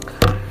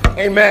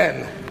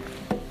Amen.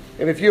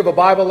 And if you have a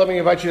Bible, let me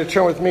invite you to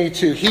turn with me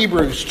to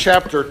Hebrews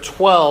chapter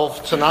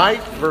 12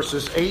 tonight,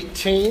 verses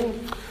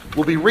 18.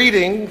 We'll be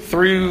reading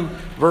through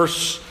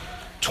verse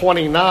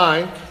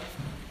 29.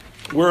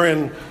 We're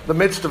in the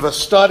midst of a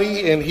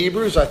study in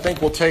Hebrews. I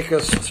think will take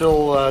us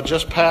till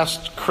just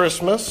past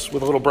Christmas,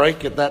 with a little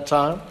break at that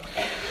time.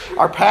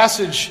 Our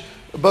passage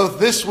both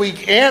this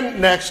week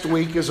and next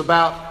week is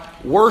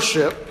about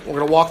worship. We're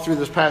going to walk through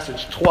this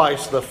passage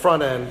twice, the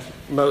front end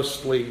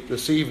mostly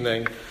this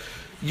evening.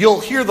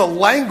 You'll hear the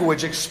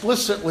language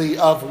explicitly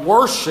of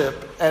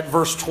worship at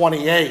verse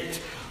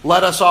 28.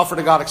 Let us offer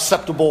to God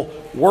acceptable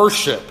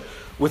worship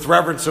with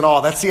reverence and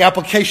awe. That's the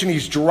application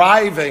he's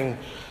driving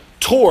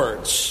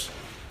towards.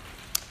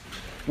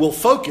 We'll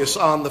focus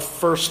on the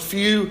first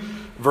few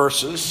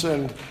verses,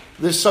 and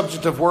this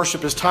subject of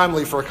worship is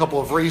timely for a couple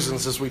of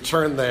reasons as we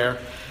turn there.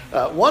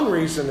 One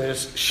reason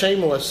is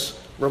shameless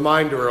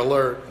reminder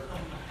alert.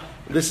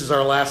 This is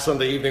our last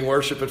Sunday evening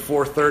worship at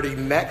 4:30.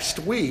 Next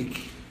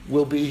week,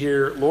 we'll be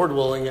here, Lord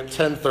willing, at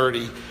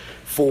 10:30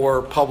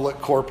 for public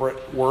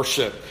corporate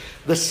worship.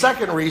 The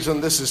second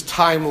reason this is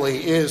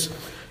timely is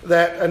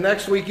that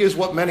next week is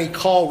what many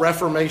call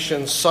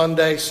Reformation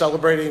Sunday,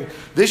 celebrating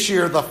this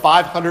year the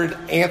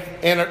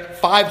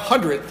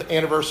 500th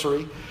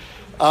anniversary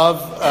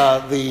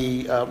of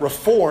the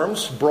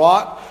reforms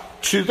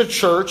brought to the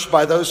church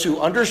by those who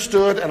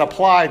understood and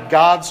applied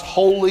God's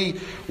holy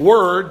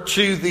word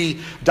to the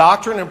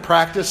doctrine and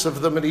practice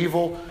of the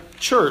medieval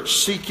church,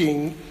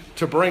 seeking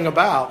to bring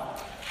about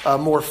a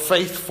more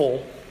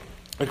faithful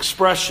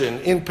expression.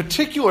 In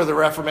particular, the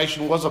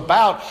Reformation was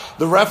about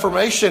the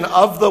reformation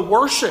of the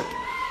worship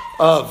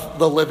of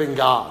the living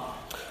God.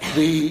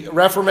 The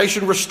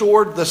Reformation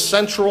restored the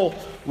central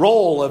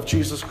role of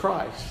Jesus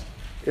Christ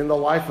in the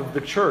life of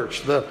the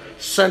church, the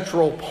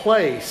central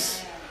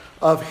place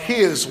of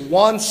his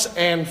once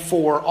and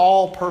for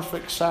all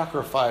perfect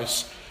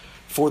sacrifice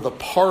for the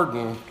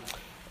pardon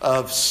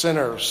of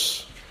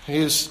sinners.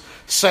 His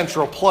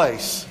central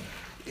place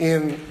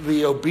in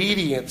the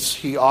obedience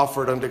he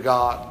offered unto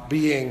God,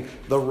 being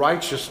the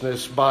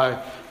righteousness by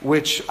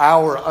which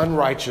our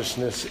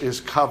unrighteousness is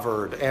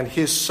covered, and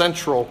his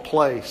central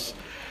place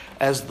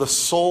as the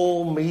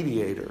sole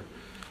mediator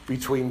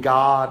between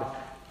God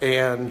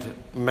and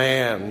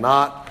man.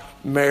 Not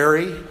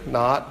Mary,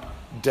 not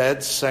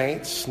dead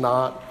saints,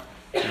 not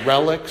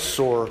relics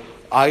or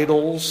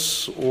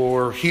idols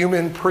or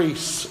human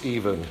priests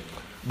even,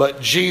 but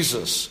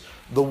Jesus,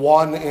 the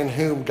one in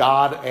whom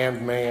God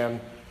and man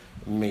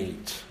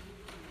meet.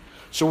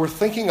 So we're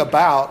thinking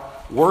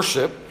about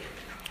worship.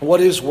 What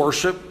is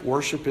worship?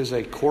 Worship is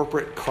a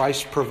corporate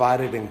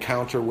Christ-provided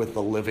encounter with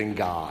the living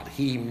God.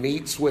 He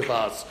meets with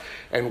us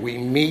and we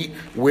meet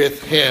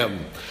with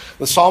him.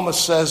 The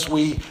psalmist says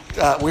we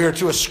are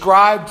to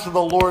ascribe to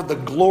the Lord the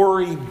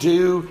glory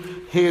due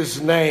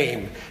his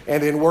name.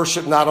 And in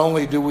worship, not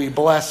only do we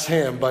bless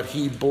him, but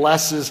he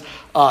blesses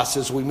us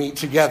as we meet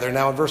together.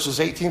 Now in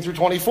verses 18 through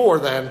 24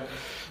 then,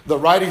 the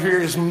writer here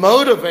is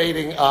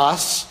motivating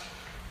us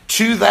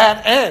to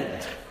that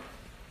end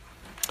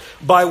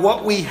by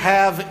what we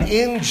have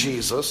in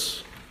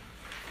Jesus,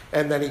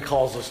 and then he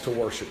calls us to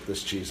worship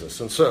this Jesus.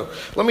 And so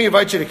let me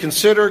invite you to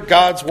consider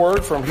God's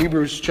word from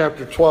Hebrews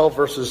chapter 12,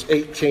 verses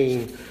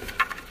 18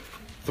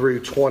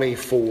 through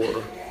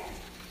 24.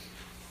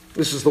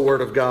 This is the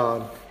word of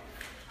God.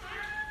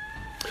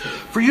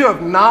 For you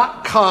have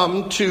not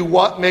come to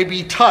what may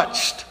be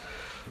touched,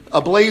 a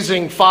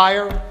blazing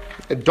fire,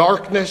 and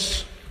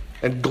darkness,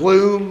 and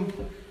gloom,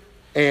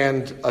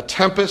 and a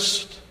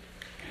tempest,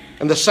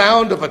 and the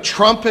sound of a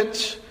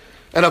trumpet,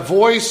 and a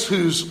voice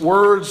whose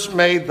words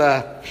made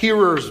the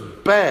hearers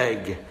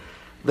beg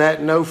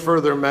that no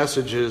further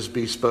messages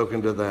be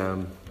spoken to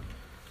them.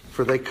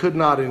 For they could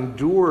not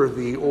endure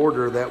the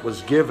order that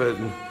was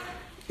given,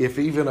 if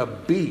even a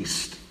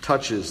beast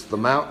touches the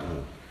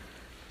mountain,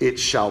 it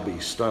shall be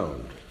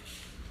stoned.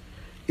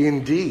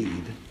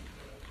 Indeed,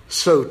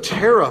 so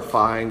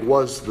terrifying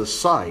was the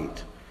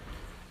sight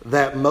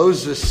that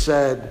Moses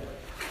said,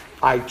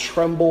 I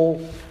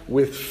tremble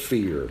with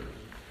fear.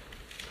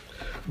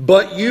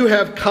 But you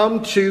have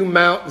come to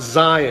Mount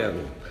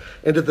Zion,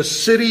 and to the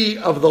city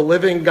of the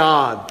living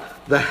God,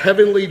 the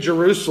heavenly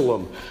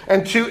Jerusalem,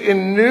 and to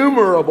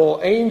innumerable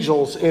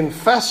angels in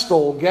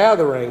festal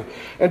gathering,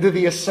 and to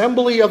the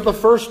assembly of the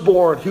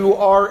firstborn who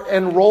are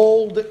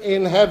enrolled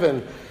in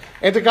heaven,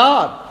 and to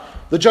God,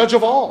 the judge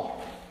of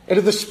all, and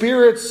to the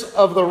spirits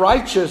of the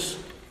righteous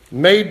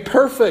made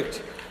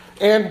perfect,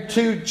 and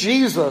to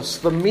Jesus,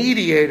 the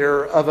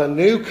mediator of a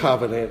new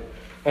covenant,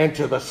 and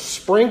to the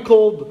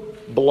sprinkled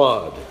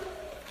blood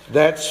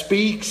that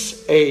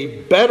speaks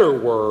a better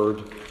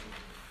word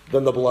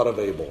than the blood of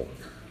Abel.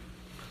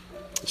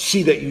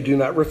 See that you do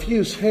not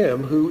refuse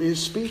him who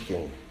is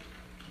speaking.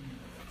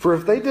 For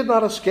if they did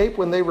not escape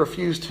when they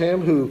refused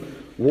him who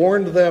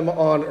warned them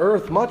on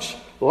earth, much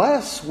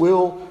less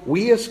will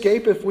we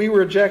escape if we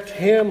reject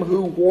him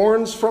who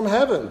warns from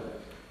heaven.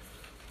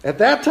 At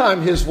that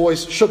time his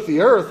voice shook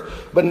the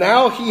earth, but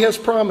now he has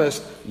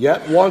promised,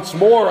 yet once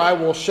more I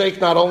will shake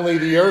not only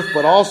the earth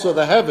but also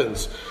the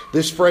heavens.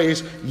 This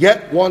phrase,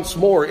 yet once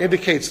more,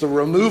 indicates the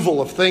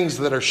removal of things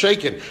that are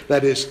shaken,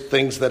 that is,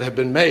 things that have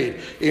been made,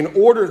 in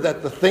order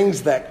that the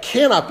things that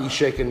cannot be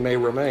shaken may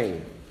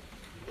remain.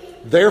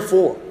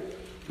 Therefore,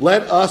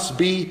 let us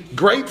be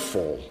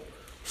grateful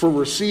for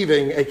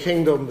receiving a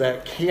kingdom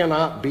that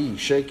cannot be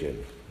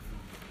shaken.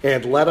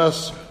 And let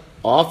us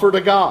offer to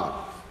God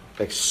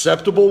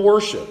acceptable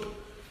worship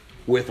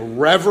with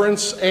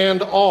reverence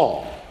and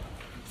awe,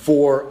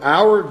 for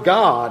our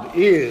God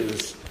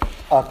is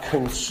a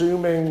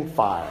consuming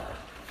fire.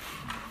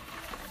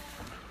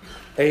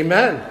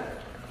 Amen.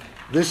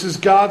 This is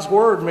God's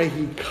word. May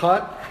he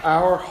cut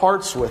our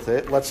hearts with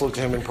it. Let's look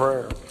to him in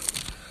prayer.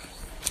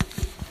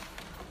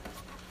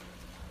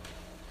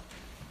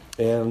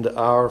 And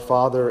our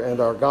Father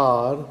and our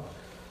God,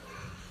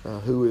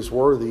 who is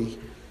worthy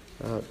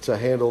to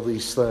handle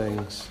these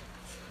things,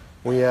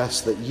 we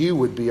ask that you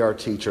would be our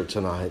teacher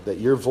tonight, that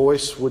your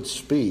voice would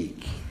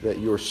speak, that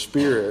your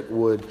Spirit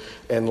would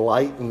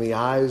enlighten the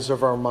eyes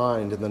of our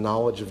mind in the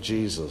knowledge of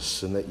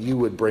Jesus, and that you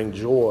would bring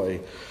joy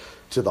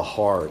to the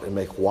heart and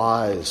make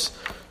wise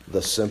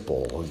the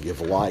simple and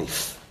give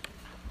life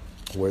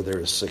where there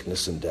is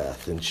sickness and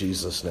death. In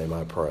Jesus' name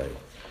I pray.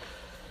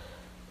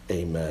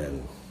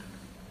 Amen.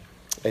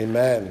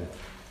 Amen.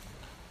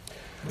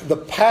 The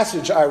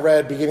passage I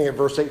read beginning at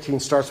verse 18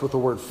 starts with the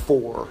word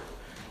for.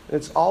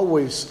 It's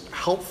always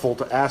helpful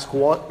to ask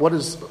what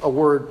is a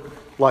word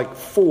like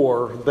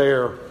for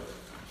there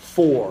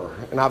for.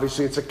 And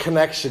obviously it's a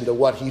connection to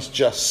what he's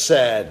just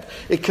said.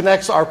 It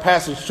connects our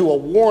passage to a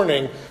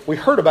warning we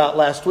heard about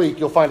last week.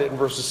 You'll find it in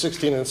verses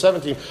 16 and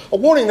 17. A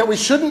warning that we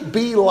shouldn't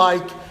be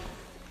like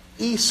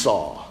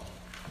Esau,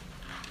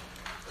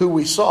 who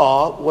we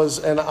saw was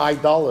an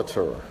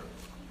idolater.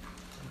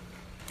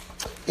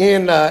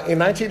 In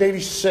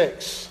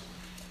 1986,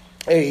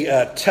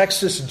 a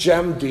Texas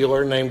gem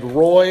dealer named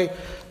Roy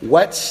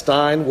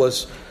Wetstein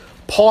was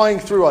pawing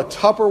through a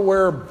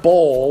Tupperware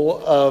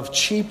bowl of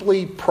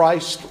cheaply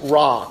priced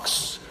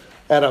rocks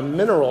at a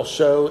mineral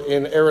show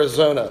in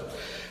Arizona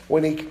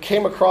when he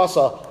came across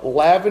a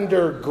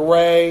lavender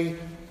gray,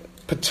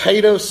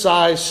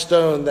 potato-sized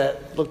stone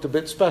that looked a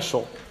bit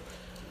special.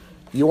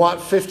 "You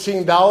want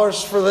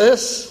 $15 for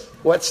this?"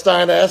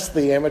 Wetstein asked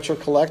the amateur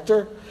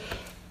collector.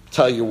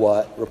 "Tell you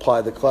what,"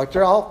 replied the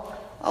collector,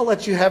 I'll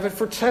let you have it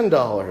for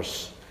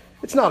 $10.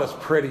 It's not as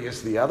pretty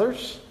as the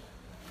others."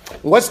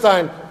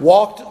 Wetstein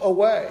walked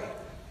away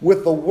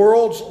with the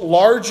world's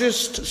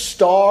largest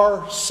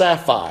star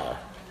sapphire,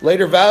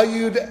 later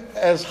valued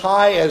as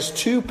high as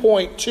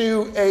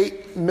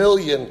 $2.28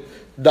 million.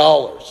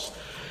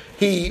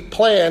 He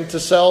planned to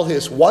sell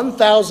his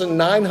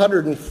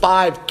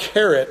 1,905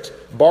 carat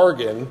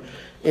bargain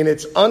in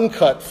its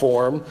uncut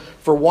form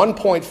for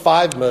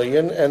 $1.5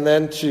 million, and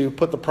then to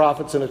put the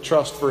profits in a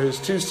trust for his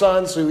two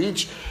sons, who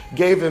each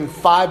gave him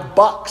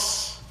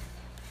 $5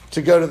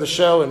 to go to the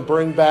show and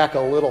bring back a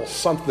little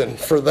something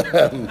for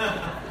them.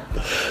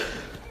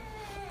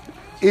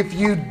 If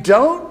you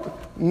don't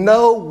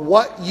know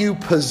what you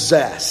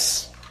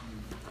possess,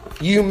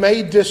 you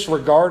may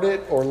disregard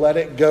it or let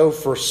it go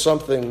for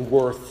something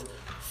worth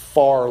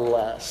far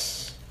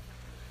less.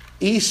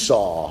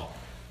 Esau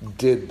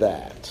did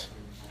that.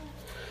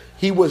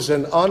 He was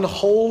an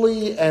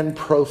unholy and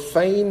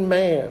profane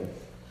man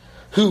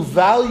who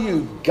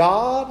valued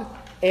God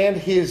and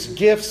his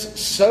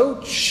gifts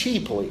so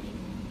cheaply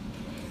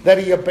that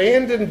he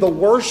abandoned the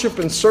worship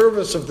and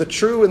service of the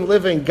true and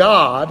living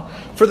God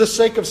for the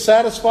sake of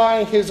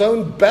satisfying his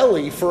own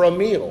belly for a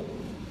meal.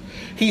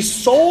 He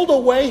sold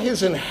away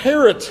his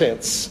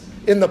inheritance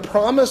in the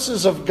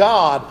promises of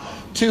God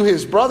to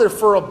his brother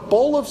for a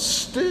bowl of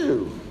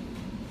stew.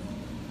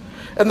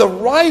 And the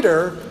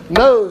writer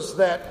knows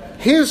that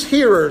his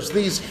hearers,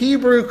 these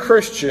Hebrew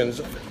Christians,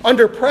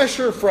 under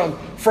pressure from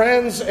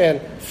friends and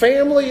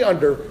family,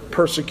 under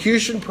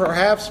persecution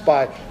perhaps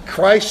by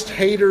Christ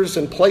haters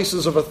in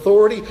places of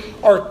authority,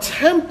 are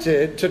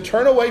tempted to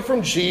turn away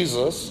from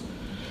Jesus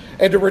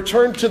and to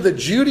return to the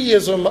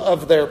Judaism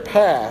of their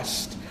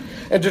past.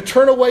 And to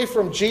turn away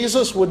from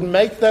Jesus would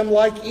make them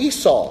like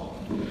Esau,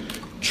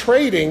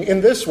 trading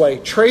in this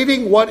way,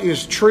 trading what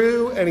is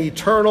true and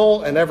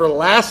eternal and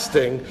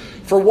everlasting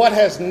for what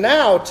has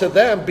now to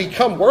them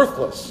become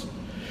worthless.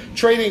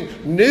 Trading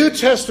New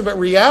Testament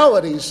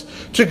realities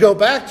to go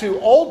back to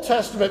Old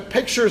Testament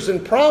pictures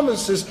and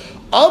promises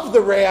of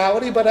the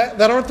reality, but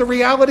that aren't the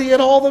reality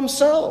at all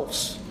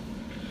themselves.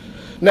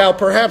 Now,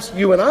 perhaps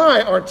you and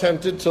I aren't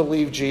tempted to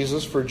leave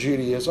Jesus for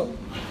Judaism.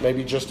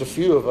 Maybe just a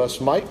few of us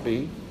might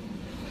be.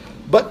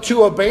 But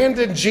to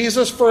abandon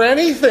Jesus for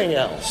anything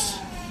else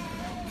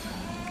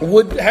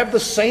would have the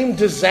same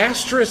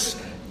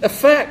disastrous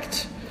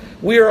effect.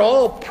 We are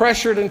all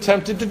pressured and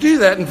tempted to do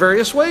that in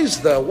various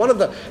ways, though. One of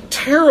the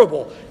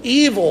terrible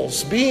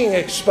evils being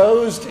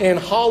exposed in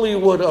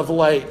Hollywood of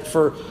late,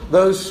 for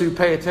those who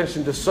pay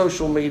attention to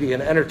social media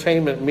and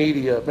entertainment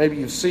media, maybe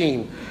you've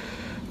seen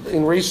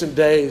in recent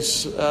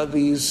days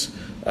these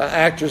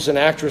actors and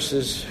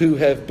actresses who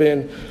have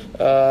been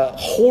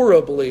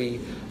horribly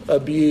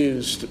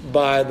abused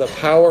by the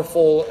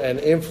powerful and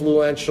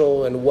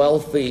influential and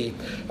wealthy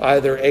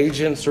either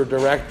agents or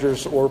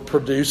directors or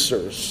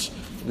producers.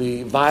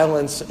 The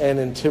violence and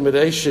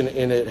intimidation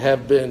in it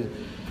have been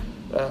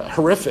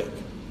horrific,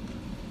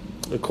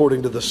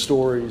 according to the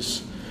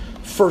stories.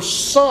 For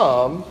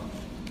some,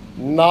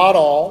 not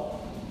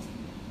all,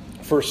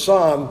 for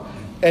some,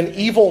 an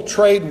evil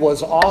trade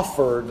was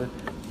offered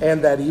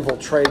and that evil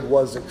trade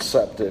was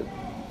accepted.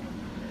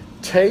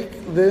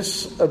 Take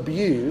this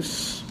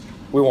abuse,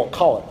 we won't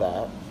call it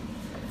that,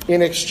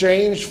 in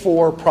exchange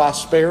for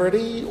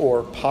prosperity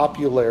or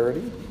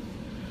popularity.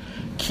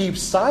 Keep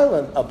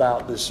silent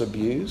about this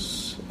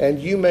abuse, and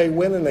you may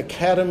win an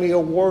Academy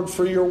Award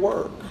for your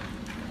work.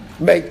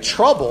 Make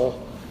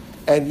trouble,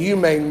 and you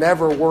may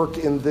never work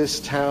in this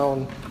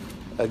town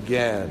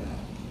again.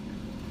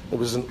 It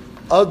was an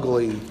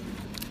ugly,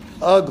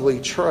 ugly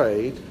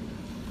trade,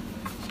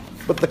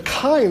 but the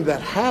kind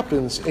that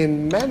happens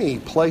in many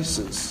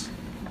places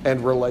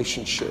and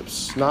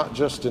relationships, not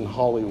just in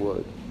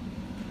Hollywood.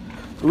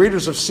 The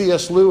readers of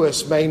C.S.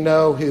 Lewis may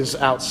know his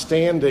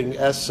outstanding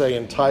essay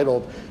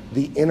entitled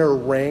The Inner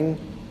Ring.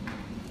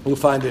 You'll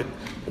find it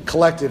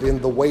collected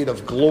in The Weight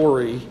of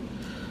Glory.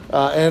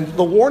 And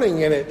the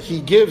warning in it he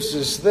gives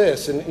is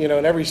this, and in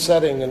every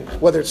setting, and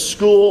whether it's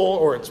school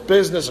or it's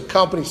business, a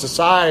company,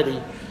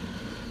 society,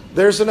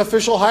 there's an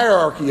official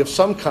hierarchy of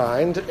some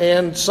kind,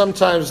 and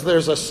sometimes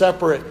there's a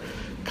separate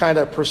kind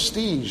of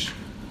prestige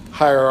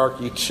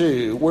hierarchy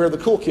too, where the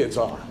cool kids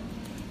are.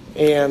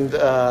 And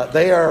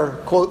they are,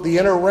 quote, the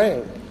inner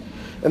ring.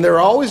 And there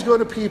are always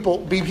going to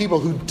be people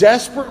who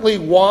desperately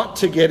want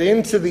to get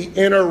into the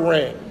inner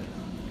ring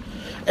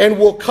and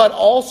will cut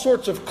all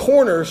sorts of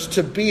corners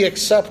to be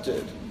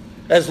accepted.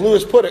 As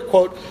Lewis put it,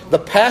 quote, the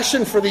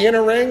passion for the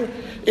inner ring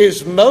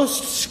is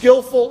most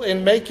skillful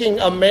in making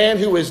a man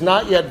who is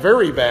not yet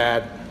very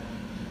bad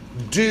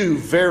do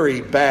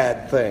very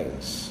bad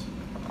things.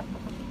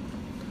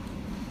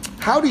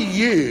 How do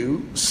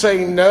you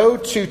say no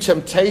to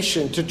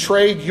temptation to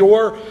trade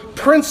your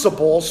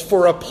principles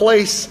for a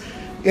place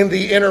in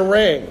the inner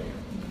ring?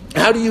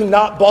 How do you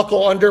not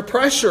buckle under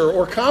pressure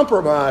or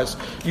compromise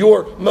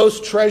your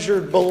most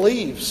treasured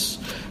beliefs?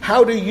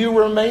 How do you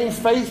remain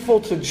faithful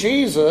to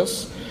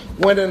Jesus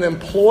when an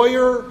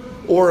employer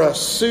or a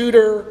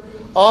suitor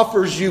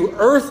offers you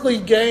earthly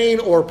gain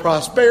or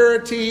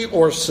prosperity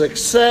or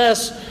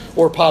success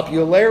or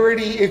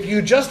popularity if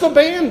you just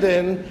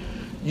abandon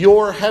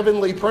your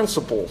heavenly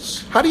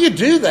principles? How do you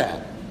do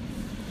that?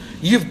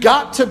 You've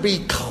got to be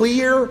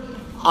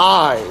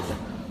clear-eyed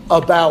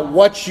about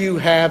what you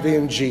have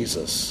in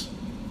Jesus.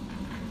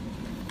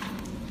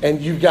 And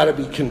you've got to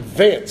be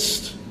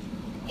convinced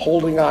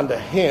holding on to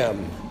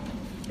Him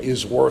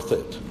is worth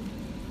it.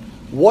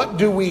 What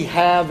do we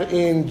have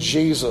in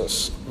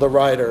Jesus, the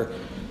writer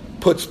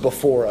puts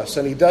before us?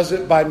 And he does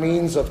it by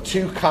means of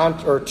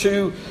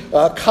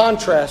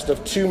contrast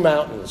of two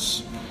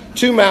mountains.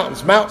 Two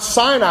mountains. Mount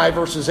Sinai,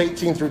 verses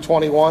 18 through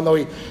 21, though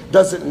he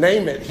doesn't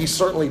name it, he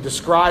certainly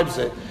describes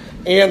it.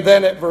 And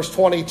then at verse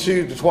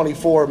 22 to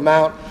 24,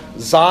 Mount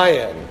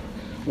Zion.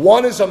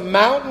 One is a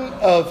mountain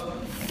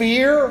of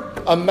fear,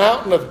 a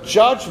mountain of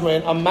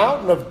judgment, a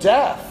mountain of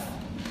death.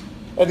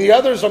 And the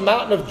other is a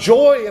mountain of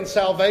joy and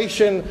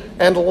salvation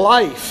and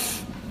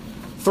life.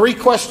 Three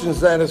questions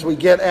then as we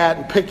get at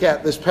and pick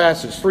at this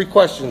passage. Three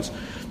questions.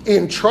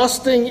 In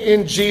trusting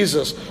in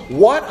Jesus,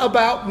 what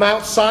about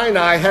Mount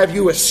Sinai have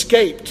you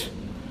escaped?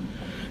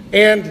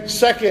 And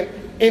second,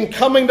 in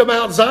coming to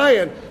Mount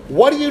Zion,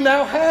 what do you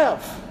now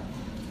have?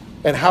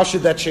 And how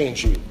should that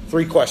change you?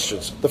 Three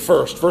questions. The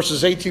first,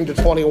 verses 18 to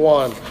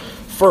 21.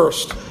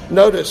 First,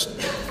 notice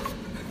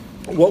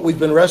what we've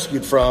been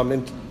rescued from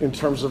in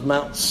terms of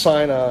Mount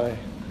Sinai.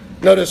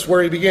 Notice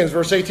where he begins,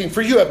 verse 18.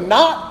 For you have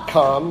not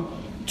come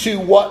to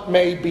what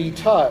may be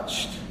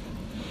touched.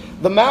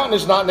 The mountain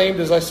is not named,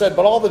 as I said,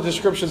 but all the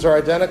descriptions are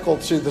identical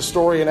to the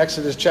story in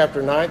Exodus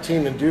chapter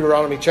 19 and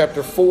Deuteronomy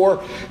chapter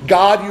 4.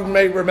 God, you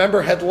may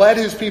remember, had led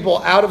his people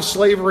out of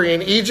slavery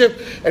in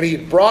Egypt, and he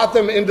brought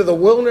them into the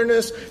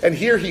wilderness. And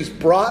here he's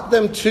brought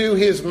them to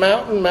his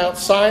mountain, Mount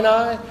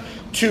Sinai,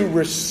 to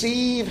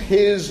receive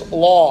his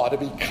law, to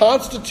be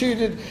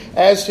constituted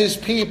as his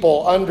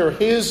people under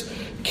his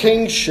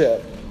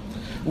kingship.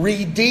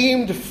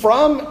 Redeemed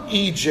from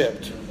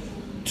Egypt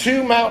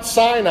to Mount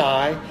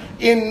Sinai,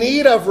 in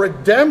need of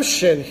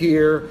redemption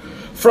here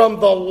from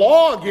the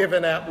law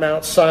given at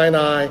Mount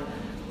Sinai,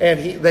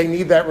 and they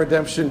need that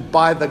redemption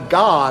by the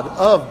God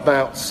of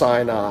Mount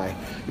Sinai.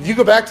 If you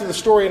go back to the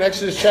story in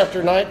Exodus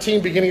chapter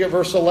 19, beginning at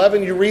verse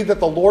 11, you read that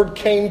the Lord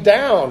came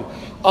down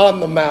on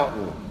the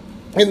mountain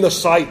in the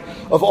sight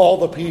of all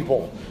the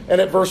people.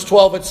 And at verse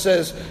 12 it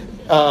says,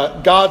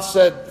 God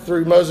said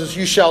through Moses,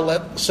 you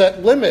shall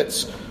set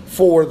limits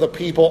for the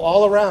people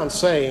all around,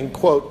 saying,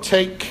 quote,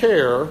 take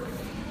care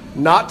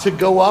not to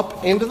go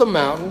up into the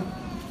mountain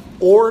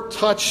or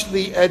touch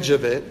the edge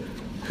of it.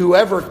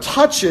 Whoever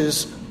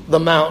touches the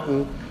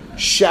mountain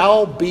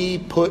shall be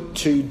put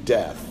to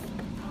death.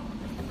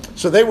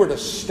 So they were to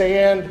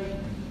stand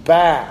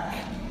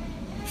back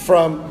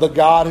from the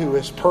God who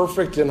is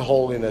perfect in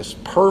holiness,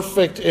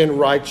 perfect in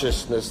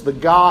righteousness, the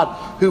God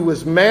who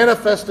was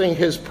manifesting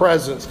his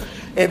presence.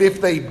 And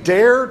if they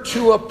dare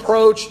to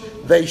approach,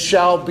 they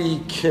shall be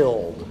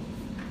killed.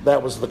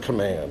 That was the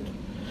command.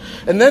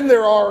 And then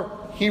there are,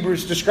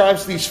 Hebrews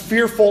describes these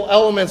fearful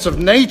elements of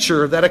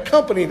nature that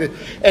accompanied it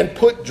and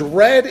put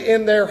dread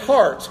in their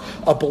hearts.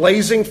 A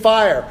blazing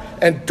fire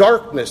and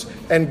darkness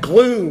and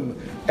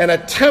gloom and a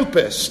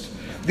tempest.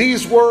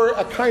 These were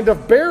a kind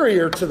of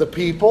barrier to the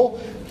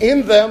people.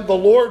 In them, the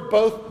Lord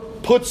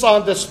both puts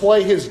on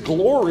display his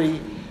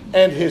glory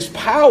and his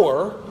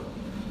power,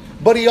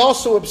 but he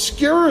also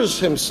obscures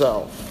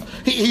himself.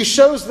 He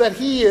shows that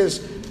he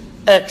is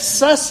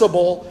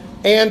accessible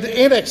and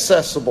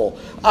inaccessible.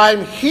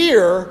 I'm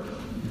here,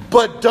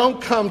 but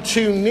don't come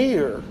too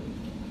near.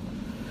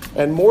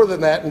 And more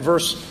than that, in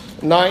verse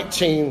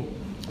 19,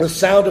 the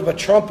sound of a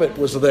trumpet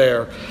was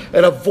there,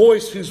 and a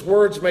voice whose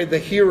words made the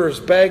hearers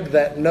beg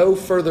that no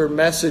further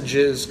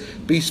messages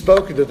be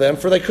spoken to them,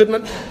 for they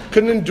couldn't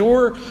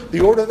endure the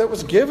order that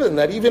was given,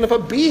 that even if a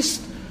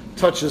beast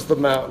touches the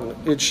mountain,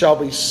 it shall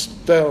be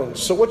stoned.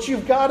 So what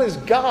you've got is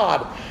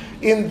God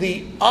in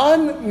the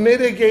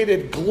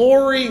unmitigated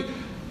glory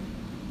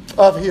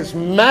of his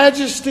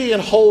majesty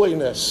and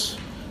holiness,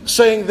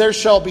 saying, there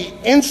shall be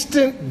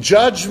instant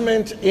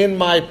judgment in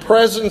my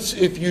presence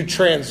if you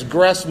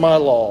transgress my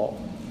law.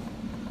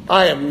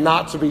 I am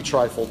not to be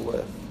trifled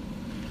with.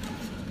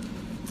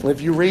 And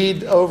if you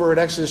read over at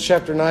Exodus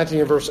chapter 19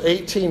 and verse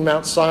 18,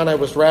 Mount Sinai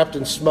was wrapped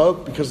in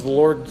smoke because the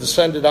Lord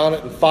descended on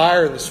it in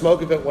fire, and the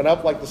smoke of it went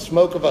up like the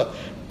smoke of a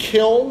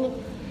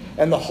kiln,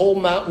 and the whole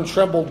mountain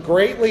trembled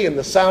greatly, and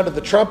the sound of the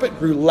trumpet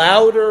grew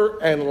louder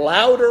and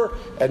louder,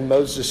 and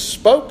Moses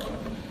spoke,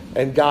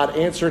 and God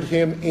answered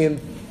him in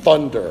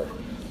thunder.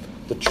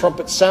 The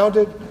trumpet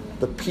sounded,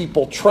 the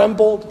people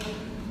trembled,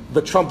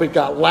 the trumpet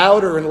got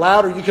louder and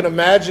louder. You can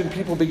imagine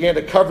people began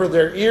to cover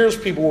their ears.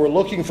 People were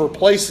looking for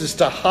places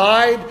to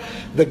hide.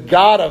 The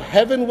God of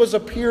heaven was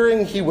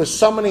appearing. He was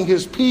summoning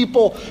his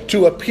people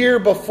to appear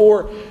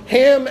before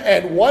him.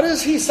 And what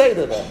does he say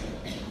to them?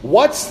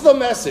 What's the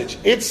message?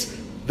 It's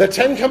the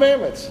Ten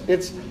Commandments.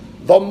 It's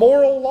the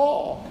moral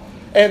law.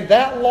 And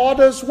that law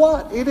does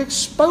what? It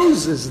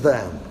exposes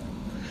them.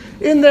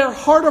 In their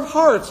heart of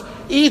hearts,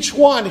 each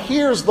one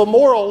hears the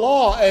moral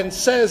law and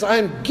says,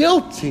 I'm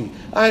guilty,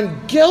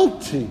 I'm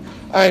guilty,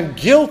 I'm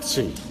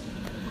guilty.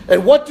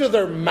 And what do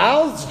their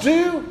mouths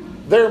do?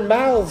 Their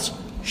mouths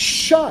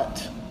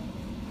shut.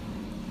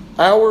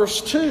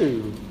 Ours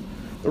too.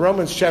 In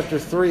Romans chapter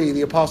 3,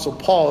 the Apostle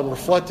Paul, in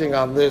reflecting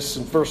on this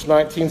in verse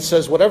 19,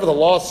 says, whatever the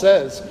law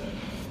says,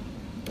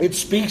 it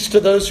speaks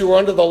to those who are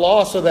under the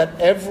law so that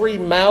every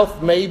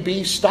mouth may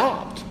be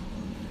stopped,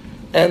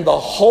 and the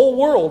whole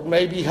world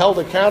may be held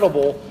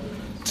accountable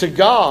to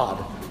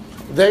God.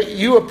 That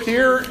you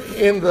appear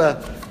in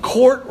the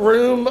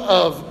courtroom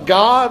of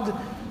God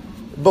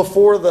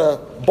before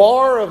the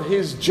bar of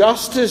his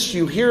justice.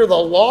 You hear the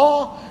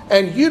law,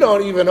 and you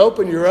don't even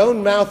open your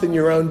own mouth in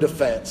your own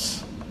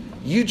defense.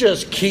 You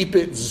just keep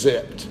it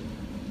zipped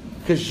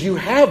because you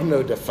have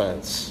no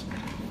defense.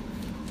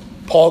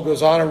 Paul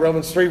goes on in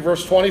Romans 3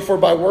 verse 20, for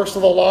by works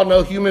of the law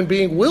no human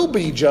being will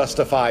be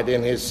justified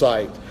in his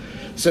sight,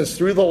 since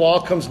through the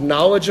law comes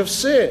knowledge of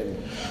sin.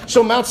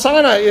 So Mount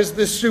Sinai is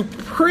this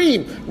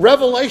supreme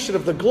revelation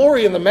of the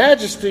glory and the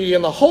majesty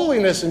and the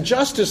holiness and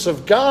justice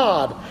of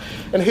God.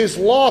 And his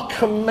law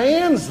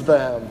commands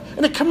them.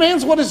 And it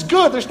commands what is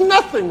good. There's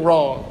nothing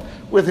wrong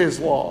with his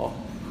law.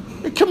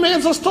 It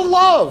commands us to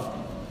love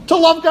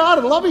God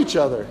and love each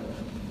other.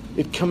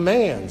 It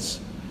commands,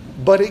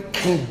 but it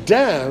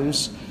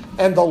condemns,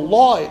 and the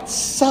law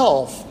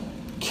itself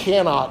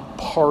cannot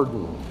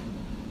pardon.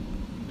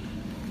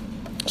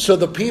 So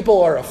the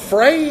people are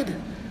afraid,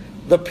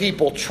 the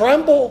people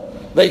tremble,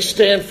 they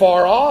stand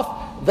far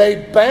off, they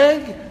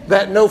beg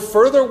that no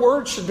further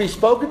words should be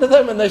spoken to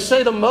them, and they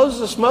say to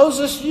Moses,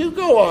 Moses, you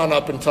go on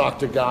up and talk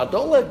to God.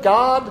 Don't let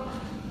God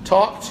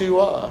talk to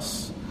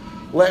us.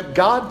 Let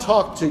God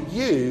talk to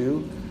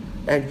you,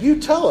 and you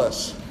tell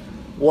us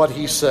what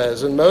he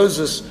says. And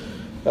Moses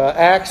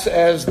acts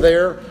as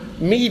their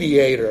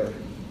mediator,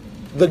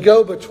 the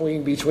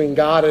go-between between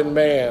God and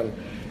man.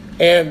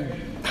 And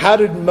how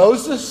did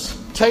Moses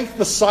take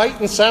the sight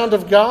and sound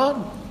of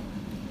God?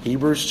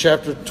 Hebrews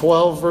chapter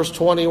 12, verse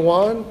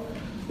 21.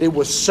 It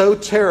was so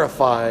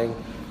terrifying,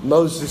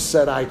 Moses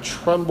said, I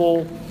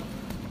tremble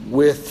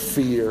with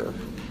fear.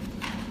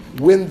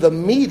 When the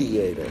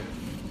mediator,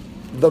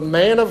 the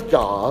man of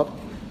God,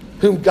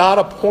 whom God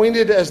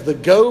appointed as the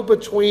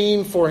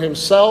go-between for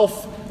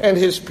himself and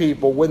his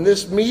people, when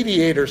this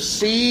mediator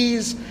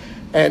sees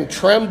and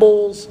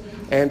trembles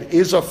and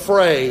is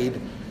afraid,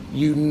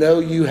 you know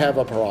you have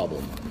a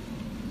problem.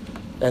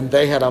 And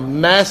they had a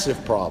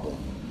massive problem.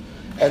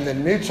 And the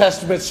New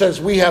Testament says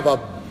we have a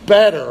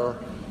better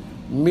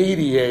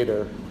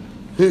mediator,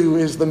 who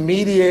is the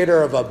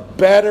mediator of a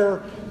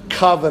better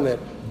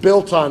covenant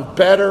built on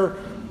better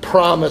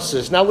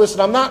promises. Now listen,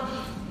 I'm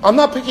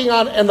not picking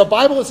on, and the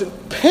Bible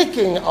isn't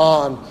picking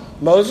on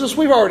Moses,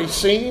 we've already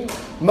seen.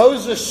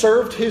 Moses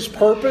served his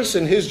purpose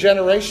in his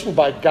generation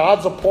by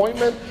God's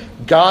appointment,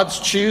 God's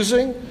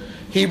choosing.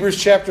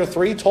 Hebrews chapter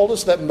 3 told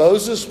us that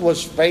Moses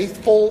was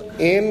faithful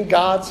in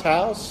God's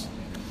house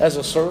as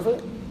a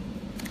servant.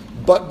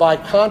 But by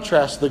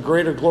contrast, the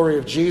greater glory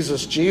of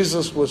Jesus,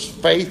 Jesus was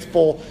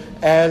faithful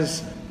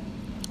as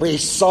a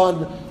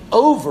son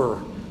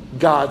over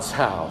God's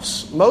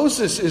house.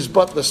 Moses is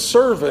but the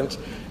servant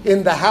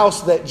in the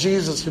house that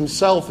Jesus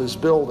himself is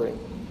building.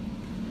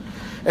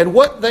 And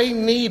what they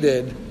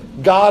needed,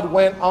 God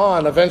went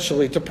on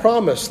eventually to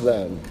promise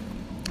them.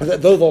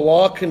 That though the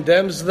law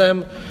condemns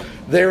them,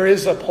 there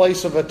is a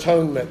place of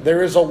atonement.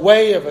 There is a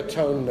way of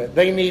atonement.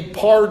 They need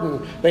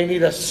pardon. They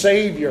need a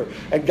Savior.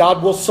 And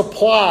God will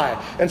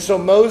supply. And so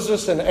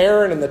Moses and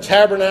Aaron and the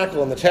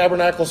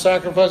tabernacle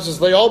sacrifices,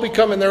 they all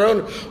become in their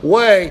own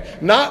way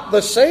not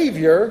the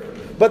Savior,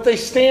 but they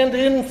stand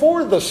in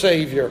for the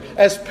Savior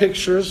as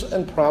pictures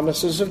and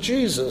promises of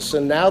Jesus.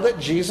 And now that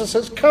Jesus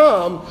has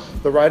come,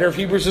 the writer of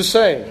Hebrews is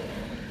saying,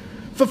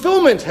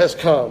 fulfillment has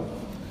come.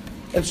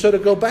 And so to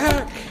go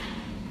back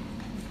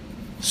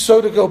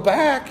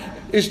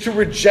is to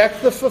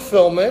reject the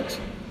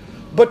fulfillment.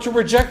 But to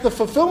reject the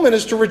fulfillment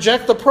is to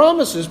reject the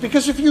promises.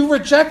 Because if you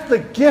reject the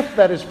gift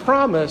that is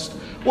promised,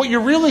 what you're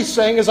really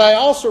saying is, I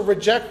also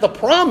reject the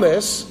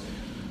promise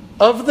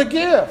of the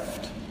gift.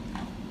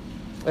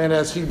 And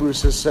as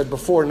Hebrews has said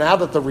before, now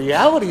that the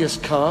reality has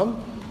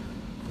come,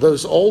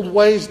 those old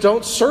ways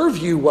don't serve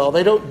you well.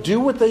 They don't do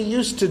what they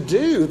used to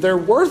do. They're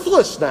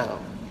worthless now.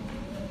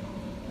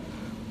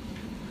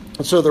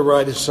 And so the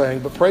writer is saying,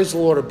 but praise the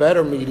Lord, a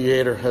better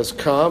mediator has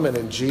come, and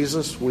in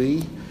Jesus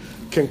we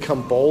can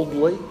come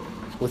boldly,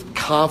 with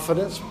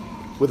confidence,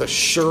 with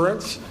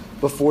assurance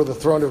before the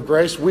throne of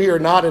grace. We are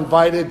not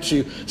invited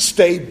to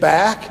stay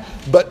back,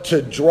 but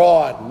to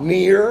draw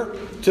near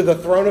to the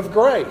throne of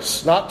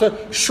grace, not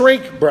to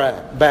shrink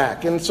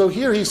back. And so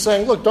here he's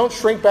saying, look, don't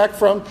shrink back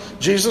from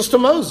Jesus to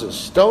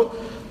Moses. Don't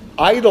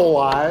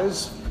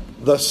idolize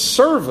the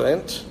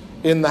servant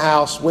in the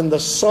house when the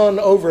son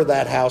over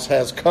that house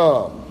has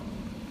come.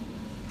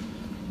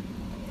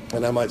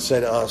 And I might say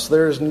to us,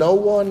 there is no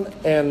one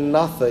and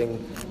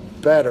nothing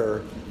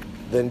better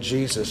than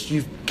Jesus.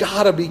 You've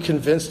got to be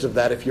convinced of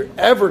that if you're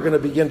ever going to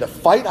begin to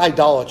fight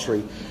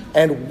idolatry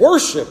and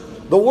worship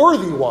the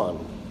worthy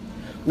one.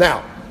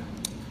 Now,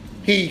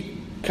 he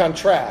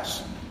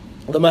contrasts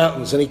the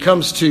mountains, and he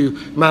comes to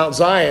Mount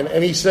Zion,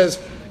 and he says,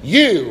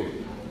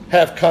 you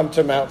have come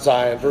to Mount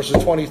Zion,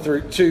 verses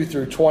 22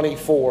 through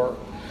 24.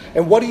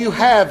 And what do you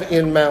have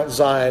in Mount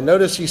Zion?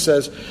 Notice he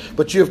says,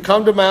 but you have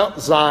come to Mount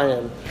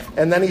Zion.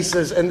 And then he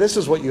says, and this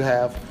is what you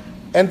have.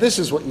 And this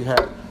is what you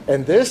have.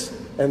 And this,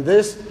 and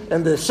this,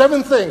 and this.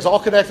 7 things, all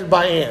connected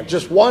by and.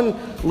 Just one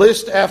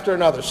list after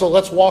another. So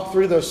let's walk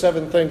through those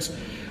 7 things.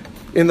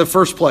 In the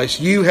first place,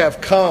 you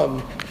have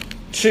come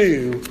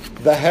to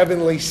the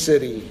heavenly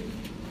city.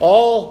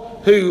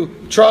 All who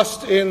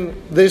trust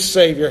in this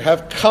Savior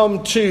have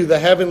come to the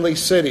heavenly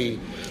city.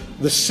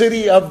 The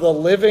city of the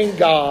living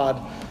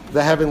God,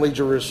 the heavenly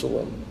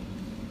Jerusalem.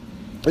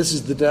 This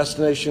is the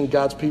destination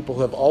God's people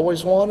have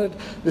always wanted.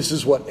 This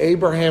is what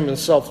Abraham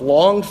himself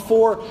longed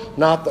for,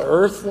 not the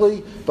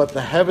earthly, but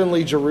the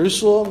heavenly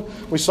Jerusalem.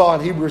 We saw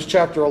in Hebrews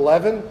chapter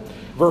 11,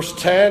 verse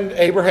 10,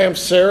 Abraham,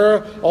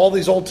 Sarah, all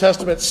these Old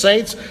Testament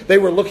saints, they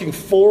were looking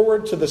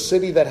forward to the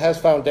city that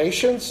has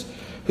foundations,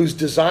 whose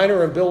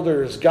designer and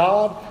builder is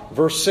God.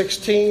 Verse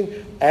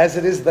 16, as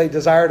it is, they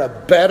desired a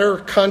better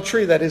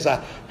country that is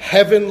a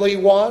heavenly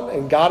one,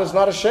 and God is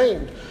not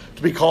ashamed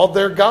to be called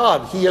their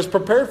God. He has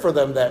prepared for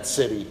them that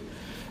city.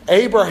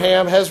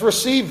 Abraham has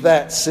received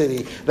that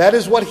city. That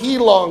is what he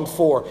longed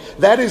for.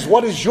 That is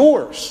what is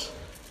yours,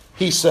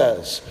 he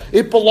says.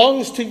 It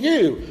belongs to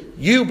you.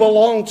 You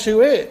belong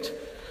to it.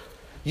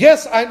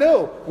 Yes, I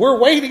know. We're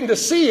waiting to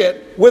see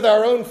it with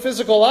our own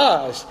physical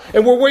eyes.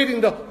 And we're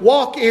waiting to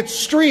walk its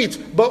streets.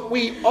 But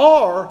we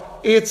are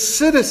its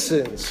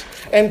citizens.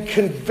 And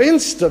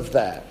convinced of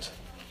that,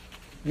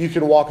 you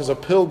can walk as a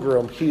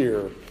pilgrim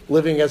here,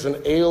 living as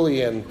an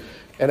alien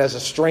and as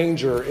a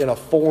stranger in a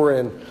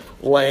foreign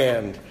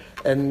land.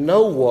 And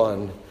no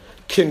one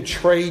can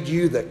trade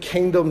you the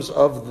kingdoms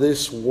of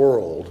this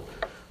world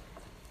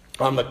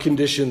on the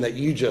condition that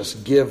you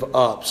just give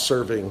up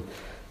serving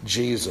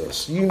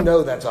Jesus. You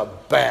know that's a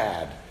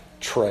bad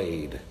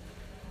trade.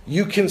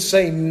 You can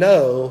say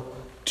no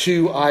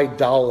to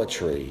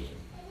idolatry.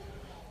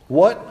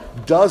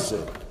 What does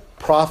it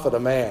profit a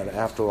man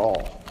after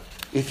all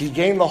if he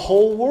gain the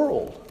whole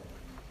world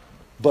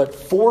but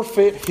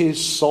forfeit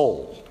his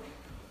soul?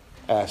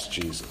 Asked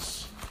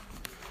Jesus.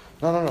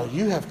 No.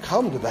 You have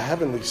come to the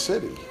heavenly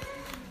city.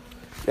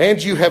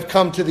 And you have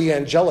come to the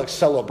angelic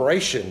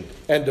celebration.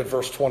 End of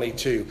verse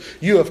 22.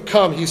 You have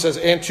come, he says,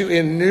 and to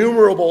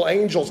innumerable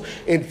angels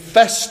in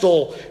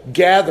festal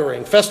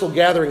gathering. Festal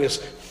gathering is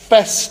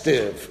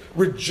festive,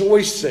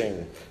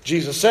 rejoicing.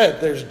 Jesus said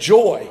there's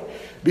joy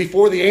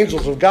before the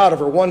angels of God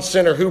over one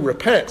sinner who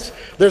repents.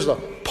 There's a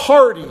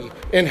party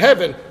in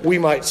heaven, we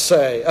might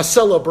say, a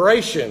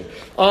celebration.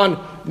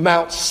 On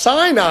Mount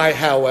Sinai,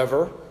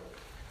 however,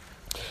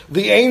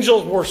 The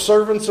angels were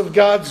servants of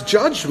God's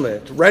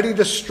judgment, ready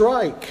to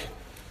strike,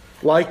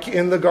 like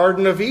in the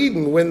Garden of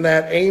Eden when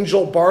that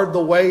angel barred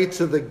the way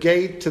to the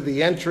gate, to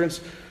the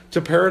entrance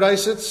to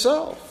paradise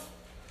itself.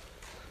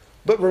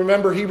 But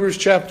remember Hebrews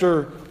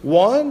chapter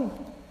 1?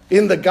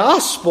 In the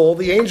gospel,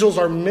 the angels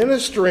are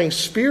ministering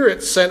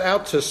spirits sent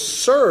out to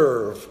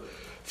serve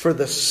for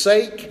the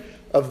sake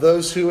of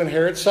those who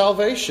inherit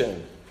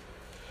salvation.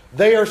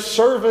 They are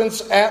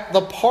servants at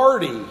the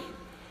party.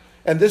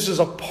 And this is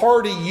a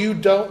party you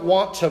don't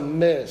want to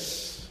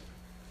miss.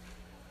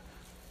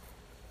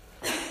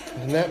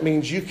 And that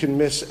means you can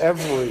miss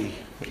every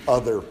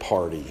other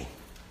party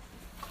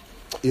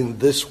in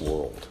this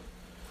world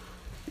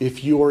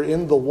if you are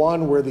in the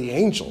one where the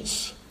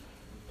angels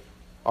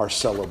are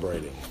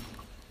celebrating.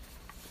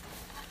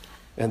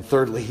 And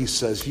thirdly, he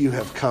says, you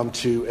have come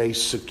to a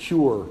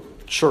secure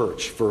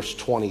church, verse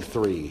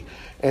 23,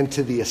 and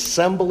to the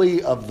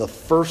assembly of the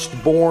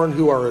firstborn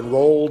who are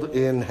enrolled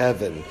in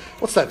heaven.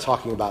 What's that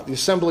talking about? The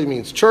assembly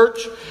means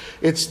church.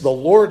 It's the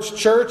Lord's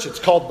church. It's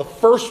called the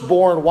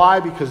firstborn.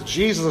 Why? Because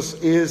Jesus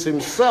is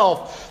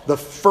himself the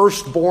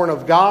firstborn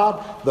of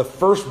God, the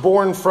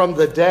firstborn from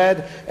the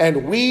dead,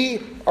 and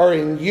we are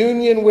in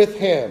union with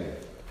him.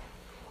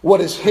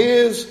 What is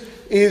his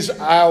is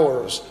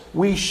ours.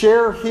 We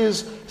share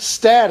his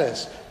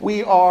status.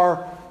 We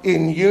are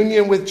in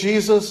union with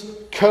Jesus,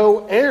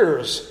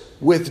 co-heirs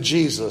with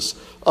Jesus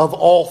of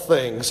all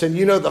things. And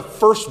you know, the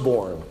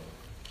firstborn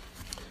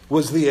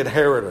was the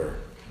inheritor.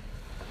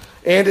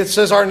 And it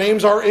says our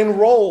names are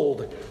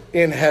enrolled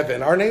in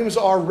heaven. Our names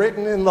are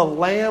written in the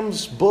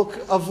Lamb's book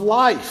of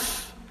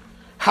life.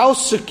 How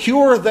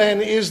secure then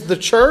is the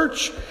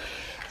church?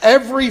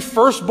 Every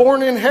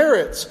firstborn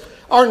inherits.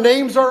 Our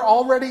names are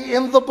already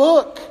in the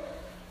book.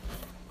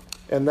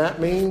 And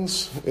that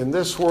means in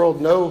this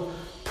world, no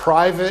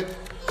private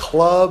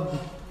club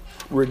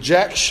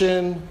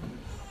rejection,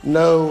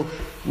 no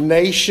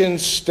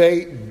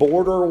nation-state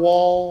border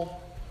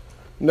wall,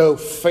 no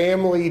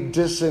family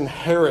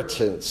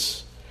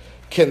disinheritance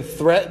can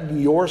threaten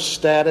your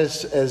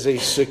status as a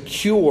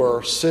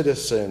secure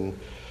citizen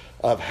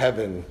of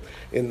heaven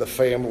in the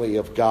family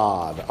of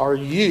God. Are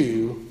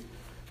you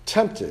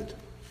tempted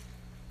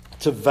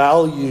to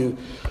value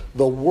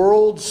the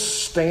world's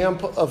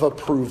stamp of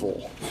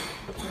approval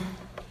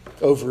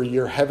over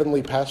your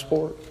heavenly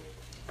passport?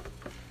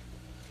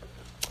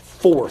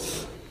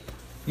 Fourth,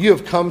 you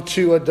have come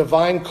to a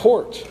divine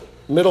court.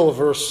 Middle of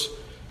verse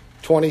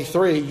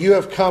 23. You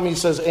have come, he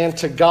says, and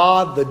to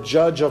God, the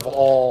judge of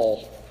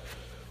all.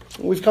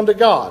 We've come to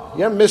God.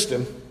 You haven't missed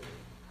him.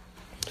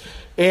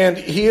 And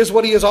he is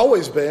what he has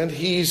always been.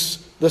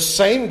 He's the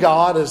same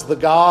God as the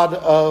God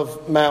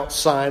of Mount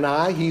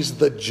Sinai. He's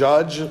the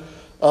judge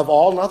of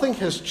all. Nothing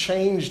has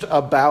changed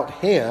about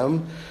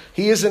him.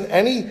 He isn't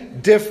any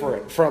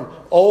different from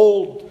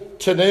old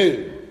to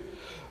new.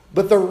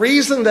 But the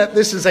reason that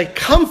this is a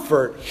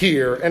comfort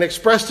here and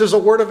expressed as a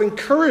word of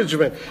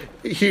encouragement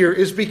here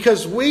is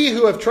because we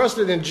who have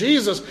trusted in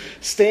Jesus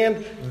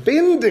stand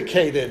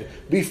vindicated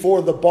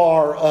before the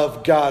bar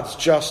of God's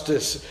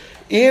justice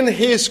in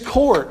his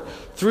court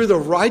through the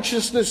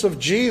righteousness of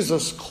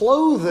Jesus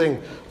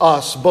clothing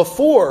us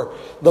before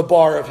the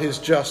bar of his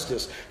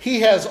justice.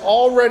 He has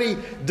already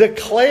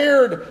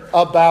declared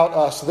about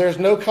us, there's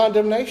no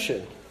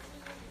condemnation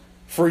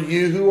for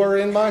you who are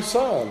in my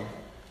Son.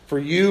 For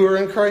you who are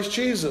in Christ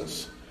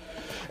Jesus.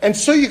 And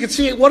so you can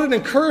see what an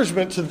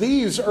encouragement to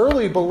these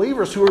early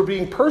believers who are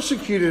being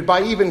persecuted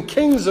by even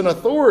kings and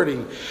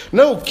authority.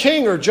 No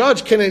king or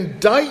judge can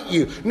indict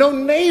you. No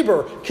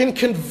neighbor can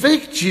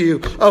convict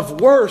you of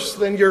worse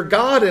than your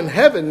God in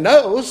heaven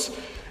knows.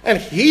 And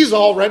he's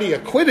already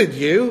acquitted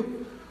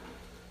you.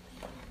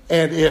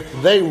 And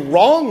if they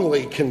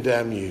wrongly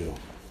condemn you,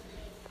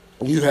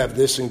 you have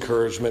this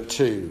encouragement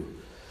too,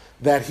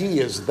 that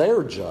he is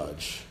their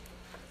judge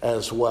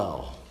as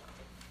well.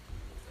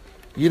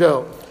 You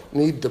don't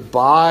need to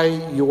buy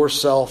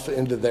yourself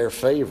into their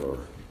favor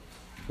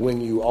when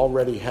you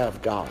already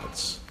have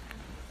God's.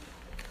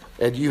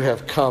 And you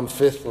have come,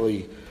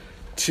 fifthly,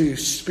 to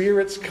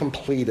spirits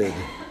completed,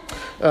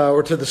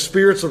 or to the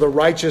spirits of the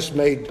righteous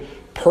made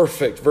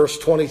perfect. Verse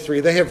 23,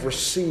 they have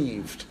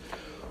received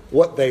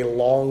what they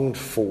longed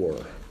for.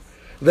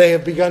 They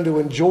have begun to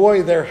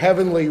enjoy their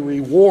heavenly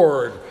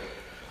reward.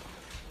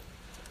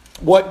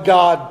 What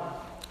God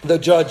the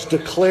judge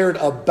declared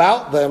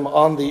about them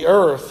on the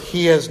earth,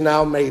 he has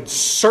now made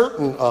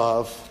certain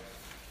of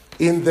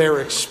in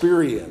their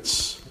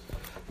experience.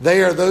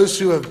 They are those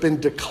who have been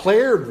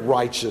declared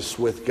righteous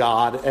with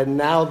God, and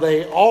now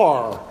they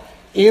are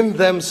in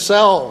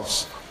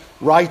themselves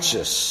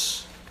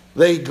righteous.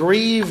 They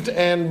grieved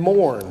and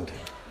mourned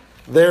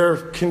their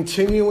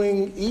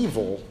continuing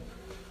evil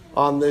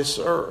on this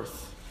earth.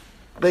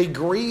 They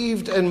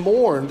grieved and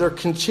mourned their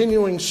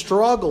continuing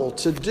struggle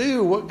to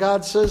do what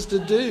God says to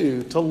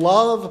do, to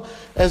love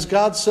as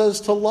God says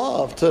to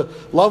love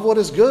what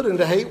is good and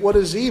to hate what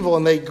is evil.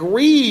 And they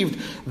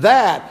grieved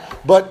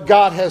that, but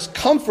God has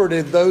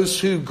comforted those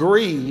who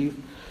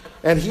grieve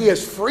and he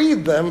has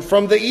freed them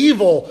from the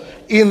evil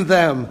in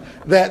them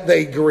that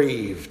they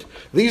grieved.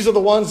 These are the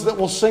ones that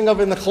we'll sing of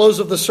in the close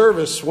of the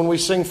service when we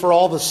sing for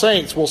all the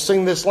saints. We'll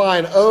sing this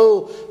line,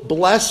 "Oh,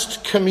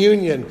 blessed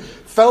communion,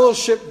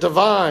 fellowship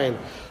divine,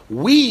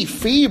 we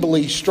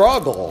feebly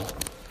struggle,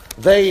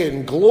 they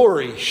in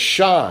glory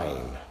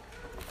shine.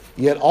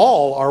 Yet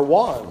all are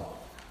one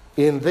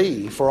in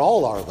thee, for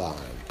all are thine."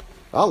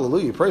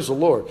 Hallelujah, praise the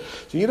Lord.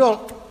 So you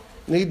don't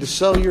need to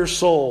sell your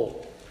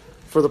soul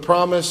for the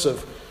promise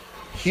of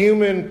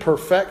human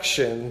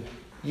perfection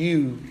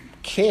you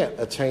can't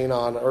attain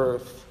on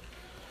earth.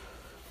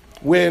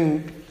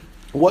 When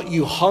what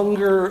you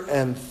hunger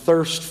and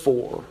thirst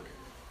for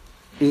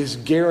is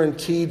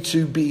guaranteed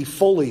to be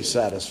fully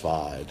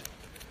satisfied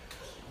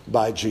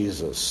by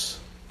Jesus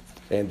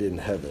and in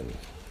heaven.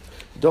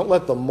 Don't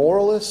let the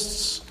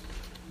moralists,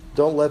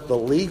 don't let the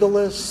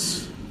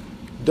legalists,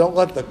 don't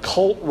let the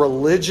cult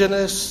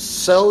religionists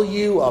sell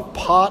you a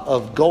pot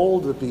of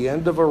gold at the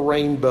end of a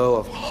rainbow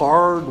of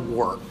hard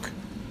work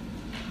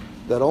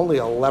that only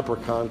a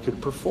leprechaun could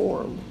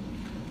perform.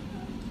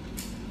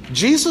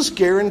 Jesus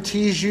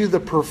guarantees you the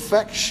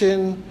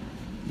perfection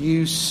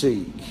you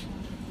seek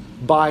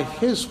by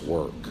his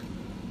work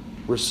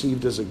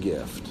received as a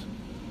gift.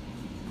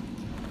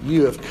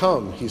 You have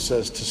come, he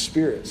says, to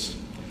spirits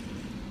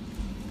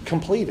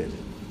completed.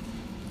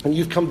 And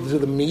you've come to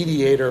the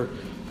mediator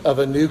of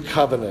a new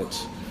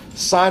covenant.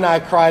 Sinai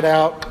cried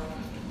out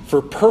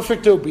for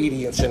perfect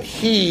obedience, and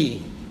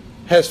he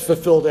has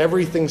fulfilled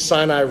everything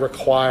Sinai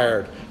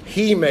required.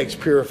 He makes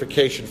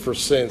purification for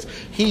sins.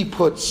 He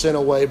puts sin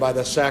away by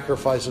the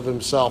sacrifice of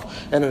himself.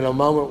 And in a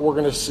moment we're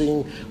going to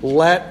sing,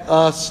 "Let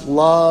us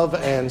love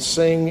and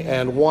sing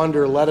and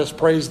wonder. Let us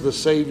praise the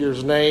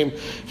Savior's name.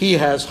 He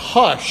has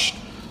hushed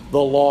the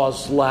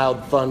law's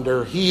loud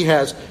thunder. He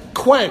has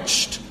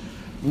quenched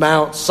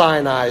Mount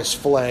Sinai's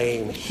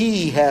flame.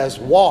 He has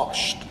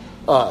washed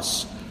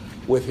us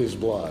with his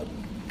blood.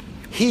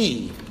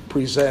 He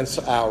presents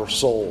our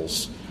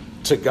souls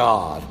to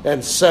God."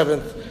 And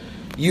seventh,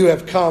 you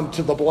have come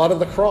to the blood of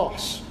the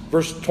cross.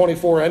 Verse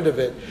 24, end of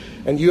it.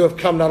 And you have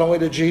come not only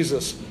to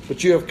Jesus,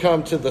 but you have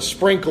come to the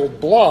sprinkled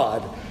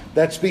blood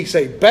that speaks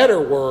a better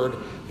word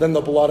than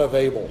the blood of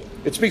Abel.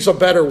 It speaks a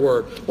better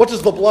word. What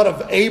does the blood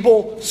of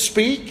Abel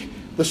speak?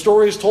 The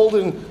story is told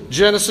in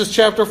Genesis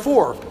chapter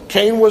 4.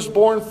 Cain was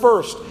born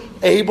first.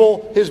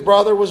 Abel, his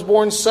brother, was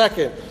born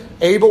second.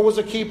 Abel was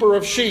a keeper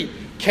of sheep.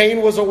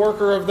 Cain was a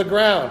worker of the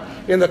ground.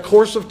 In the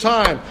course of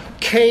time,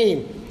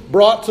 Cain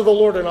brought to the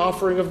Lord an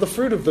offering of the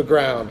fruit of the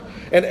ground.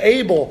 And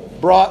Abel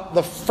brought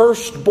the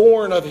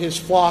firstborn of his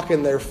flock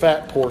and their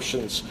fat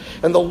portions.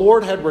 And the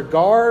Lord had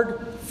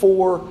regard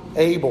for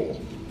Abel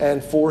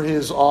and for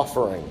his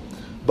offering.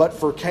 But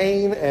for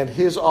Cain and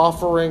his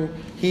offering,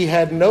 he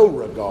had no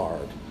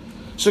regard.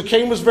 So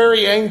Cain was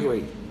very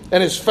angry,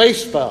 and his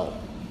face fell.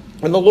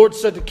 And the Lord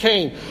said to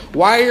Cain,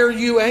 "Why are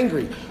you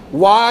angry?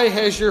 Why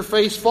has your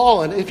face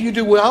fallen? If you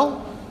do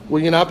well,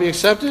 will you not be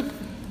accepted?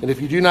 And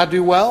if you do not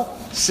do well,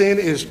 sin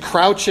is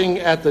crouching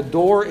at the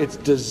door. Its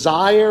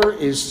desire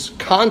is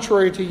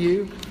contrary to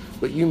you,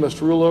 but you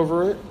must rule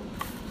over it."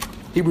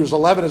 Hebrews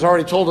 11 has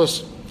already told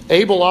us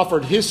Abel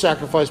offered his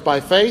sacrifice by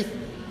faith,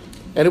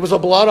 and it was a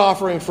blood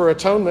offering for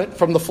atonement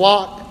from the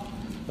flock.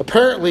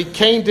 Apparently,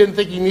 Cain didn't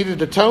think he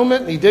needed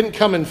atonement, and he didn't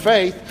come in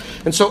faith.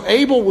 And so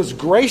Abel was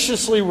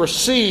graciously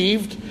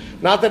received,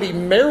 not that he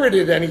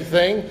merited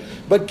anything,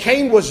 but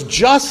Cain was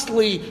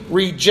justly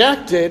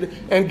rejected,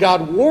 and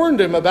God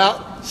warned him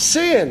about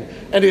sin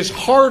and his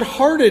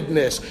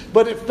hard-heartedness.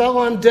 But it fell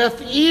on deaf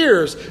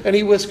ears, and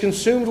he was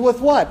consumed with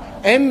what?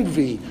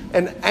 Envy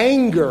and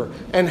anger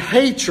and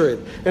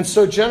hatred. And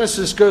so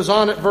Genesis goes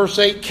on at verse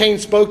 8, Cain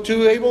spoke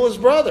to Abel his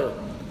brother.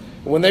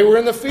 When they were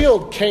in the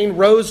field, Cain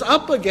rose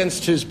up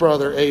against his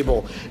brother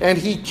Abel, and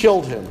he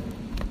killed him.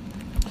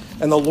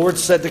 And the Lord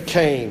said to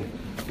Cain,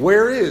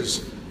 "Where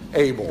is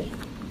Abel,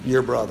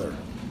 your brother?"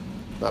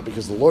 Not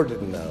because the Lord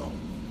didn't know,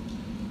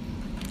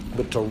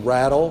 but to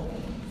rattle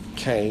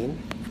Cain,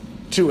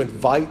 to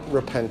invite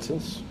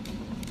repentance.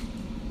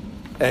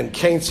 And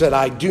Cain said,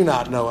 "I do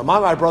not know. Am I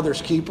my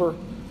brother's keeper?"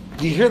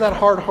 Do you hear that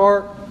hard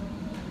heart?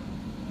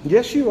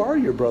 Yes, you are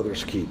your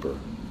brother's keeper.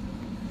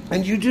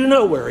 And you do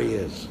know where he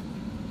is.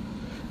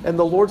 And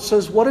the Lord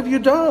says, "What have you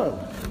done?"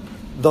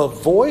 "The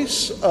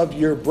voice of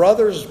your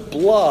brother's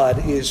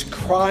blood is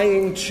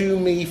crying to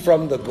me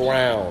from the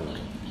ground."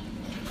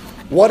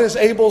 What does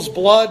Abel's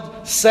blood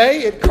say?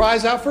 It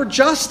cries out for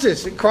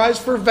justice. It cries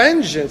for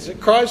vengeance. It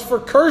cries for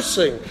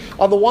cursing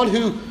on the one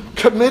who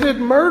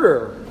committed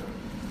murder.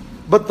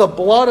 But the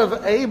blood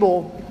of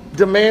Abel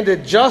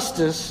demanded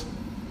justice,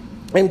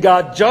 and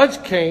God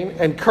judged Cain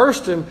and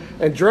cursed him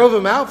and drove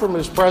him out from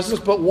his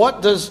presence. But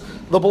what does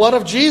the blood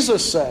of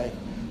Jesus say?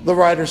 The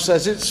writer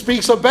says it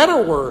speaks a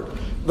better word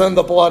than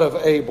the blood of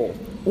Abel.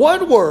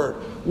 What word?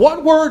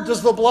 What word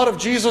does the blood of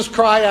Jesus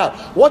cry out?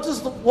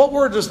 What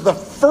word does the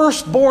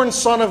firstborn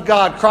Son of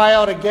God cry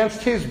out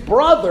against his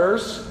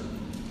brothers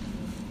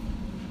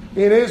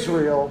in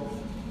Israel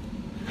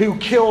who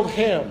killed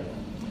him?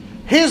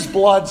 His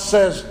blood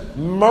says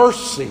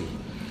mercy.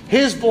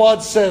 His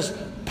blood says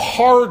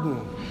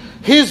pardon.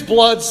 His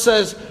blood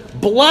says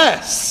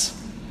bless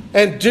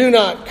and do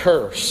not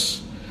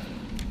curse.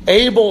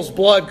 Abel's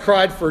blood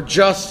cried for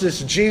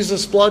justice.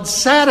 Jesus' blood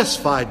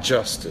satisfied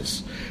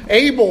justice.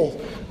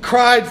 Abel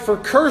cried for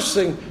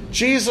cursing.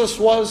 Jesus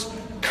was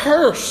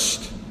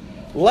cursed.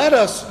 Let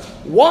us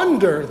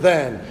wonder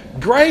then.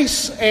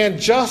 Grace and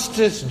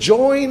justice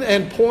join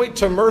and point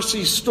to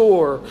mercy's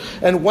store.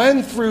 And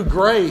when through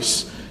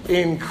grace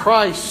in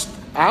Christ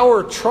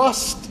our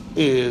trust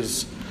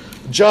is,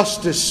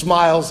 justice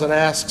smiles and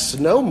asks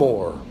no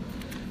more.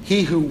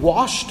 He who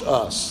washed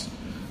us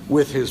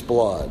with his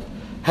blood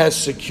has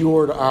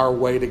secured our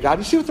way to God.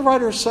 You see what the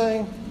writer is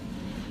saying?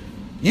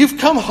 You've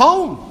come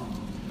home.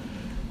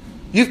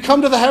 You've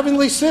come to the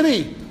heavenly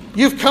city.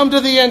 You've come to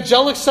the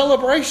angelic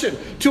celebration,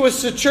 to a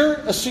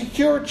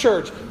secure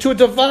church, to a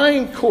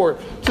divine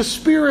court, to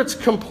spirits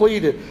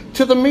completed,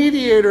 to the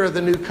mediator of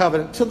the new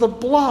covenant, to the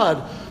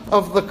blood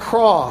of the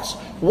cross.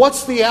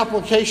 What's the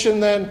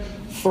application then?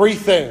 3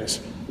 things.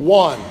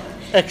 1,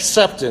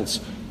 acceptance.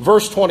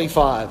 Verse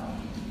 25.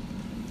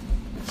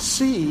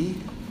 See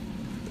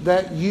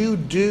that you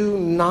do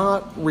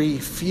not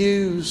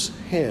refuse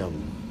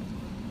him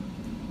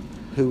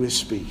who is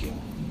speaking.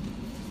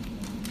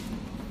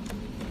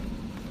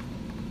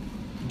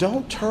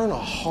 Don't turn a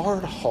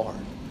hard heart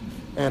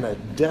and a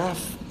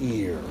deaf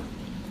ear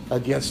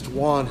against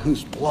one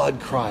whose blood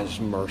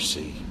cries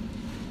mercy.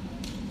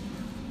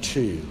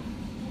 2,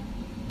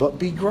 but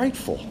be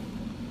grateful.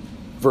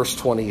 Verse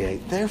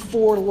 28,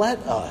 therefore let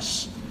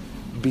us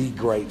be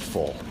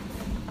grateful.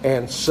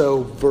 And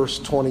so, verse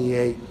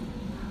 28,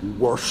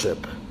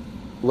 worship.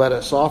 Let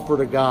us offer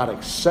to God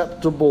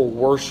acceptable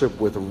worship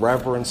with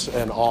reverence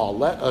and awe.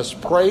 Let us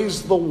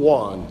praise the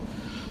one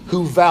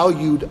who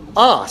valued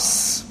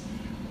us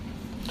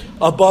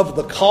above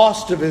the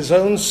cost of his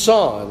own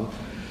Son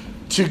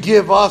to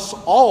give us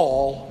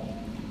all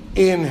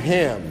in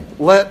him.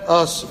 Let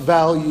us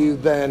value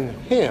then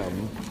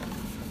him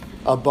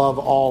above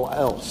all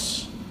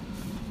else.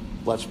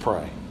 Let's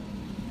pray.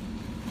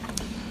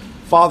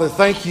 Father,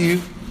 thank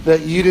you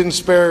that you didn't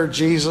spare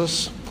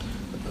Jesus,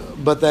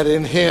 but that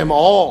in him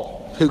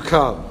all who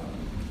come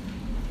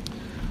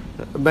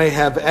may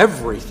have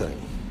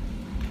everything.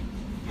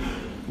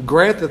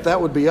 Grant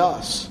that would be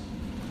us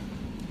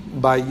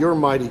by your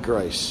mighty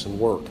grace and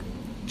work.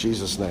 In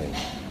Jesus' name,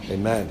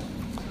 amen.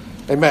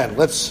 Amen.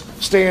 Let's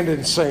stand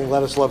and sing.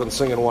 Let us love and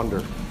sing and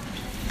wonder.